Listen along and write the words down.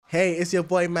Hey, it's your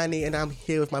boy Manny, and I'm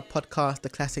here with my podcast, The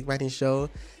Classic Manny Show.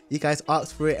 You guys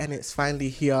asked for it, and it's finally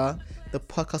here. The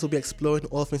podcast will be exploring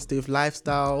all things to do with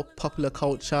lifestyle, popular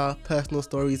culture, personal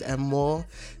stories, and more.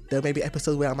 There may be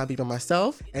episodes where I might be by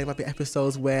myself, and there might be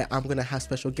episodes where I'm going to have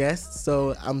special guests.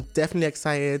 So I'm definitely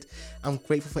excited. I'm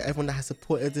grateful for everyone that has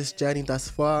supported this journey thus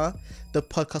far. The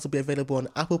podcast will be available on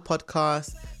Apple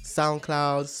Podcasts,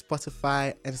 SoundCloud,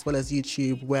 Spotify, and as well as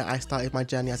YouTube, where I started my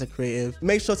journey as a creative.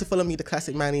 Make sure to follow me, The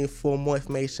Classic Manny, for more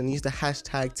information. Use the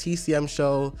hashtag TCM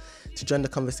Show to join the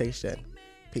conversation.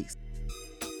 Peace.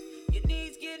 Your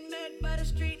needs get met by the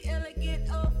street, elegant,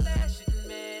 old fashioned.